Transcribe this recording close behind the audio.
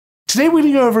Today we're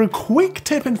going to go over a quick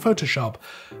tip in Photoshop,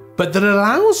 but that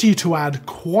allows you to add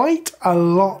quite a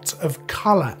lot of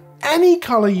color, any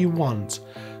color you want,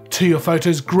 to your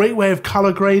photos. Great way of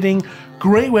color grading,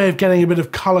 great way of getting a bit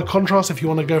of color contrast if you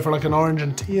want to go for like an orange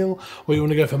and teal, or you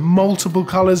want to go for multiple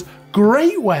colors.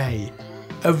 Great way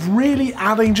of really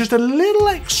adding just a little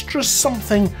extra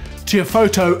something to your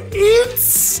photo.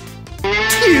 It's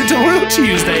Tutorial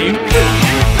Tuesday.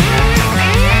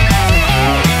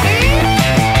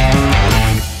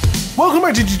 Welcome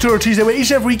back to Tutorial Tuesday,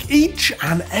 where each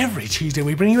and every Tuesday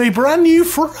we bring you a brand new,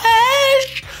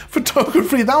 fresh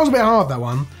photography. That was a bit hard, that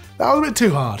one. That was a bit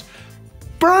too hard.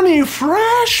 Brand new,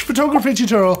 fresh photography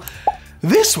tutorial.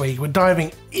 This week we're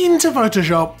diving into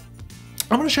Photoshop.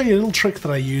 I'm going to show you a little trick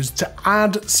that I use to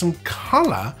add some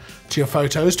color to your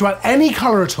photos, to add any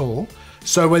color at all.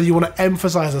 So whether you want to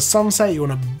emphasize a sunset, you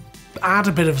want to add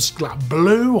a bit of like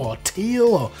blue or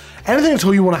teal or anything at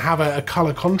all, you want to have a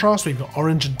color contrast where you've got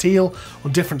orange and teal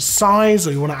on different sides,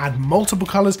 or you want to add multiple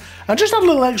colors and just add a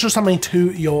little extra something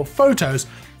to your photos.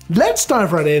 Let's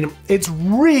dive right in. It's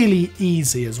really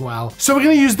easy as well. So we're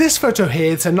going to use this photo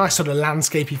here. It's a nice sort of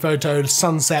landscapey photo,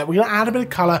 sunset. We're going to add a bit of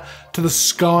color to the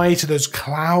sky, to those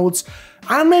clouds,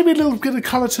 and maybe a little bit of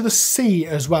color to the sea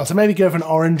as well. So maybe go for an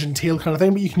orange and teal kind of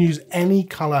thing, but you can use any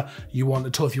color you want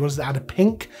at all. If you wanted to add a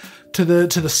pink to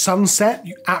the sunset,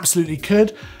 you absolutely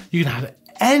could. You can add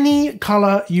any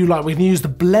color you like. We can use the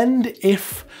blend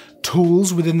if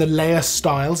tools within the layer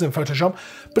styles in Photoshop.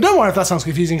 But don't worry if that sounds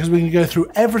confusing, because we can go through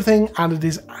everything and it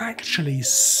is actually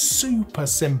super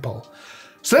simple.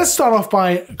 So let's start off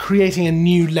by creating a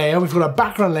new layer. We've got a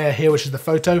background layer here, which is the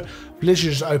photo. We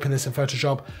literally just open this in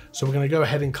Photoshop. So we're going to go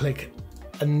ahead and click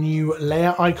a new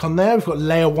layer icon there. We've got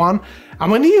layer 1. I'm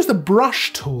going to use the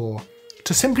brush tool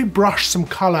to simply brush some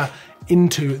color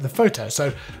into the photo.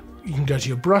 So you can go to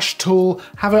your brush tool,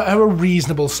 have a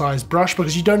reasonable sized brush,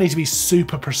 because you don't need to be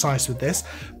super precise with this,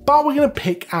 but we're going to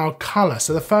pick our color.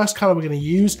 So the first color we're going to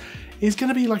use is going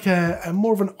to be like a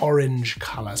more of an orange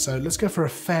color. So let's go for a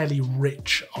fairly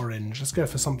rich orange. Let's go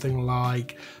for something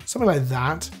like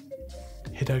that.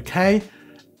 Hit OK.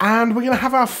 And we're going to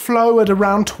have our flow at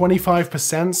around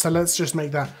 25%. So let's just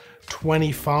make that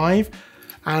 25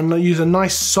 and use a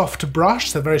nice soft brush.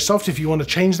 So very soft. If you want to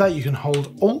change that, you can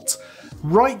hold Alt,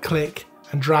 right click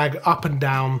and drag up and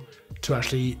down to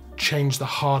actually change the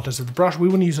hardness of the brush. We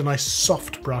want to use a nice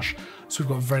soft brush, so we've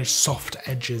got very soft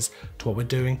edges to what we're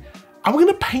doing. And we're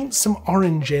going to paint some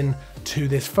orange in to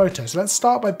this photo. So let's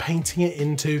start by painting it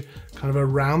into kind of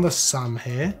around the sun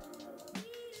here,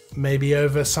 maybe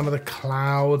over some of the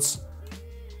clouds,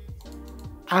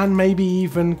 and maybe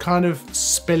even kind of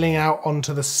spilling out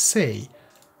onto the sea.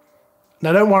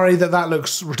 Now don't worry that that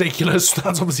looks ridiculous.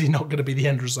 That's obviously not going to be the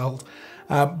end result.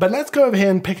 But let's go over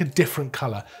here and pick a different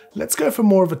color. Let's go for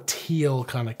more of a teal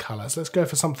kind of color. So let's go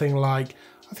for something like,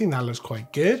 I think that looks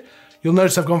quite good. You'll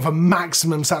notice I've gone for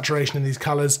maximum saturation in these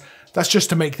colors. That's just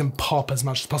to make them pop as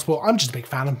much as possible. I'm just a big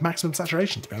fan of maximum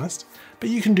saturation, to be honest. But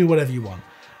you can do whatever you want.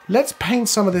 Let's paint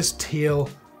some of this teal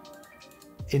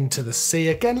into the sea.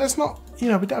 Again, let's not, we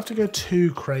don't have to go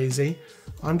too crazy.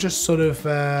 I'm just sort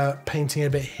of painting a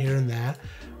bit here and there.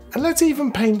 And let's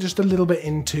even paint just a little bit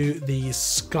into the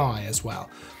sky as well.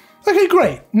 Okay,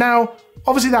 great. Now,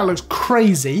 obviously that looks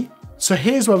crazy. So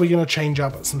here's where we're going to change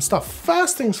up some stuff.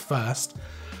 First things first,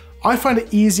 I find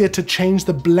it easier to change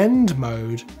the blend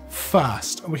mode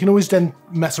first. And we can always then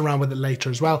mess around with it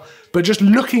later as well. But just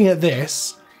looking at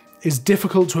this is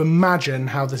difficult to imagine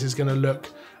how this is going to look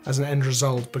as an end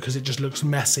result, because it just looks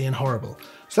messy and horrible.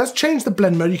 So let's change the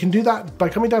blend mode. You can do that by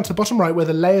coming down to the bottom right where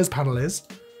the layers panel is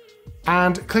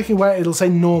and clicking where it'll say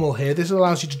normal here. This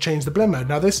allows you to change the blend mode.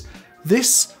 Now this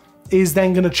is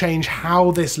then going to change how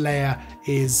this layer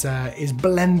is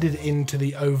blended into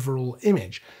the overall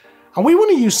image. And we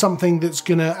want to use something that's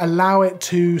going to allow it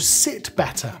to sit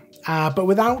better, but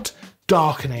without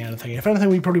darkening anything. If anything,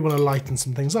 we probably want to lighten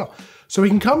some things up. So we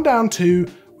can come down to,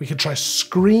 we could try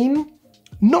screen.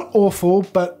 Not awful,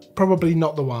 but probably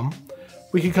not the one.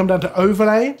 We could come down to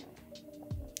overlay,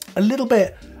 a little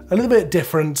bit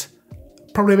different,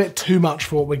 probably a bit too much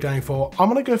for what we're going for. I'm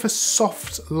gonna go for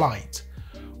soft light,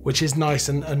 which is nice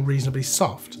and reasonably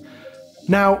soft.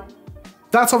 Now,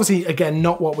 that's obviously, again,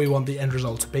 not what we want the end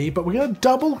result to be, but we're gonna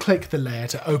double click the layer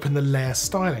to open the layer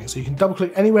styling. So you can double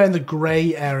click anywhere in the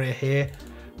gray area here,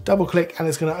 double click, and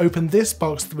it's gonna open this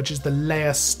box, which is the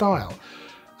layer style.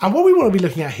 And what we want to be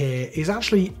looking at here is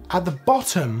actually at the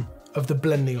bottom of the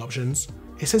blending options,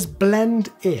 it says blend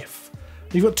if.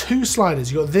 You've got two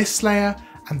sliders. You've got this layer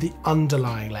and the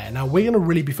underlying layer. Now we're going to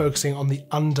really be focusing on the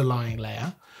underlying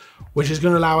layer, which is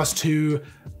going to allow us to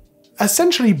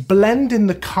essentially blend in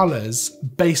the colors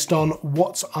based on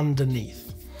what's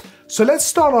underneath. So let's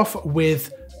start off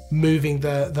with moving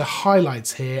the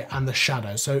highlights here and the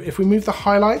shadows. So if we move the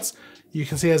highlights, you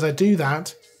can see as I do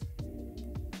that,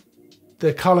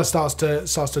 the color starts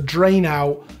to drain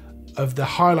out of the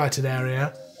highlighted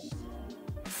area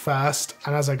first,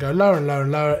 and as I go lower and lower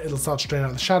and lower, it'll start to drain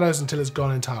out the shadows until it's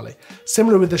gone entirely.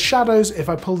 Similar with the shadows, if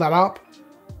I pull that up,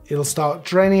 it'll start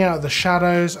draining out the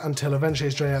shadows until eventually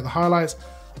it's draining out the highlights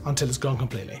until it's gone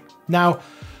completely. Now,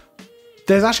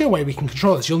 there's actually a way we can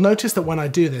control this. You'll notice that when I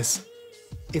do this,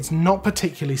 it's not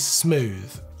particularly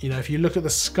smooth. You know, if you look at the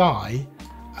sky,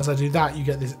 as I do that, you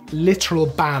get this literal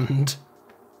band,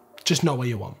 just not what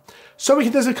you want. So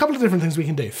there's a couple of different things we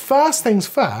can do. First things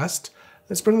first,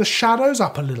 let's bring the shadows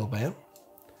up a little bit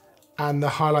and the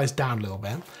highlights down a little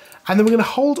bit. And then we're gonna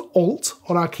hold Alt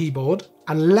on our keyboard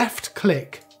and left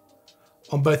click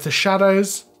on both the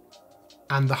shadows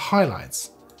and the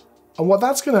highlights. And what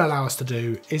that's gonna allow us to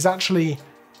do is actually,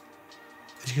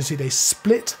 as you can see, they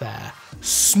split there,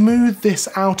 smooth this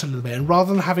out a little bit. And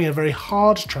rather than having a very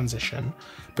hard transition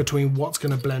between what's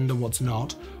gonna blend and what's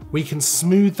not, we can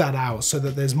smooth that out so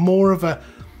that there's more of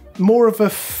a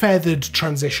feathered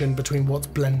transition between what's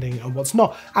blending and what's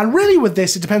not. And really with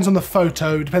this, it depends on the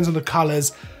photo, it depends on the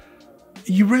colors.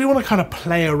 You really want to kind of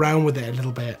play around with it a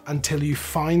little bit until you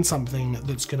find something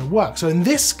that's going to work. So in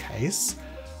this case,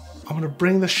 I'm going to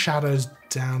bring the shadows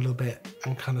down a little bit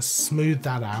and kind of smooth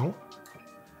that out.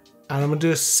 And I'm going to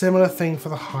do a similar thing for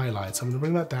the highlights. I'm going to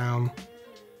bring that down.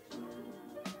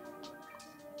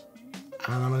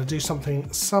 And I'm going to do something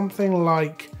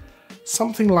like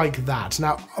that.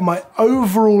 Now, my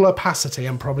overall opacity,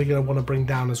 I'm probably going to want to bring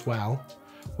down as well,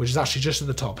 which is actually just at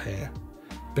the top here,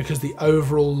 because the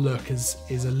overall look is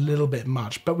a little bit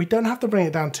much, but we don't have to bring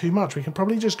it down too much. We can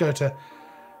probably just go to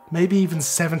maybe even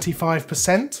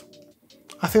 75%.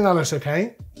 I think that looks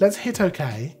okay. Let's hit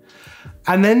okay.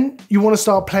 And then you want to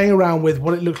start playing around with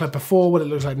what it looked like before, what it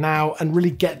looks like now, and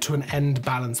really get to an end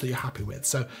balance that you're happy with.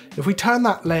 So if we turn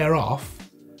that layer off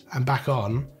and back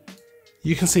on,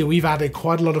 you can see we've added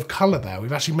quite a lot of color there.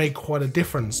 We've actually made quite a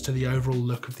difference to the overall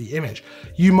look of the image.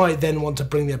 You might then want to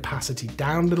bring the opacity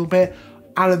down a little bit.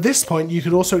 And at this point, you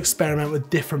could also experiment with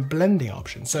different blending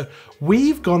options. So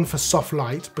we've gone for soft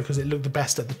light because it looked the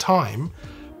best at the time,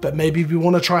 but maybe we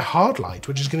want to try hard light,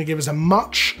 which is going to give us a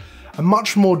much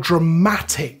more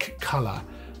dramatic color,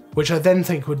 which I then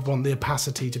think would want the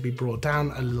opacity to be brought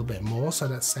down a little bit more. So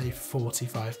let's say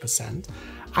 45%.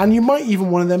 And you might even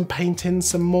want to then paint in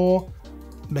some more,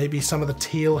 maybe some of the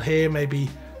teal here, maybe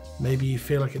you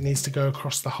feel like it needs to go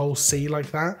across the whole sea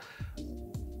like that.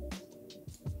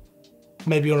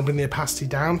 Maybe you want to bring the opacity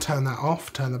down, turn that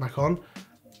off, turn that back on.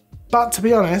 But to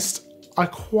be honest, I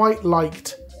quite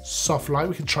liked soft light.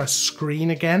 We could try screen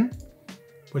again,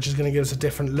 which is going to give us a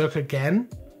different look again.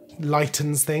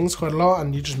 Lightens things quite a lot,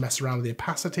 and you just mess around with the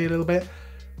opacity a little bit.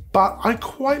 But I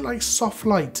quite like soft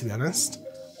light, to be honest.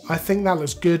 I think that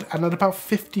looks good, and at about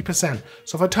 50%.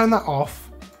 So if I turn that off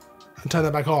and turn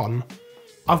that back on,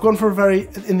 I've gone for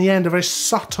in the end, a very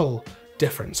subtle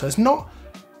difference. So it's not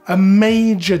a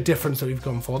major difference that we've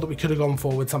gone for, that we could have gone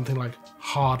for with something like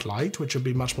hard light, which would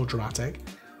be much more dramatic.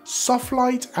 Soft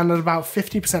light and at about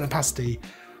 50% opacity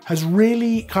has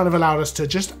really kind of allowed us to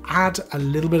just add a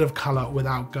little bit of color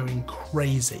without going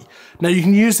crazy. Now you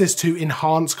can use this to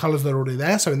enhance colors that are already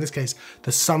there. So in this case,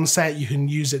 the sunset, you can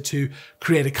use it to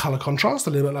create a color contrast,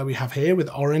 a little bit like we have here with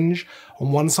orange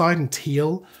on one side and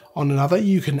teal on another.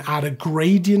 You can add a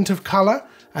gradient of color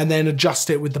and then adjust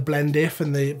it with the blend if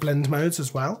and the blend modes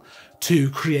as well to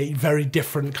create very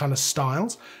different kind of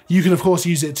styles. You can of course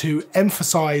use it to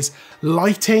emphasize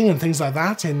lighting and things like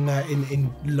that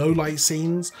in low light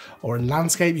scenes or in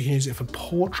landscape. You can use it for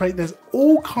portrait. There's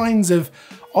all kinds of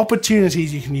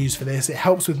opportunities you can use for this. It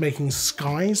helps with making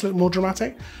skies look more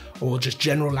dramatic or just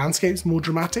general landscapes more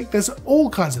dramatic. There's all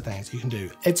kinds of things you can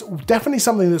do. It's definitely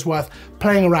something that's worth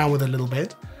playing around with a little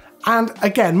bit. And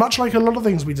again, much like a lot of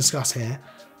things we discuss here,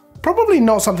 probably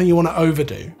not something you want to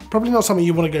overdo. Probably not something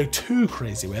you want to go too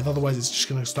crazy with, otherwise it's just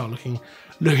going to start looking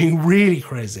really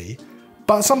crazy.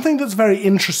 But something that's very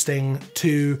interesting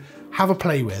to have a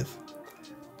play with,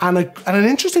 and an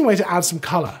interesting way to add some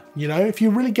color. You know, if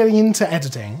you're really getting into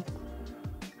editing,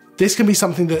 this can be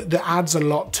something that adds a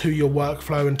lot to your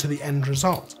workflow and to the end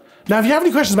result. Now, if you have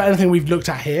any questions about anything we've looked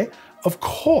at here, of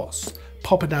course,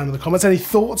 pop it down in the comments. Any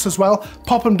thoughts as well,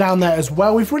 pop them down there as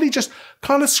well. We've really just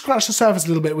kind of scratched the surface a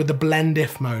little bit with the blend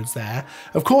if modes there.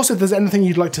 Of course, if there's anything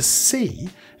you'd like to see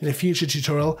in a future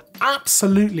tutorial,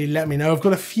 absolutely let me know. I've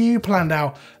got a few planned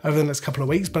out over the next couple of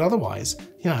weeks, but otherwise,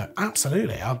 you know,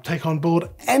 absolutely, I'll take on board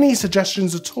any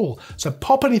suggestions at all. So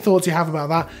pop any thoughts you have about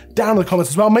that down in the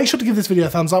comments as well. Make sure to give this video a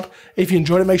thumbs up if you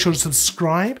enjoyed it. Make sure to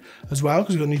subscribe as well,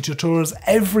 because we've got new tutorials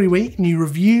every week, new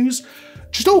reviews,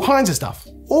 just all kinds of stuff.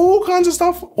 All kinds of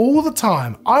stuff all the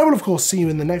time. I will, of course, see you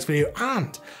in the next video.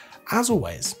 And as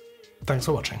always, thanks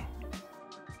for watching.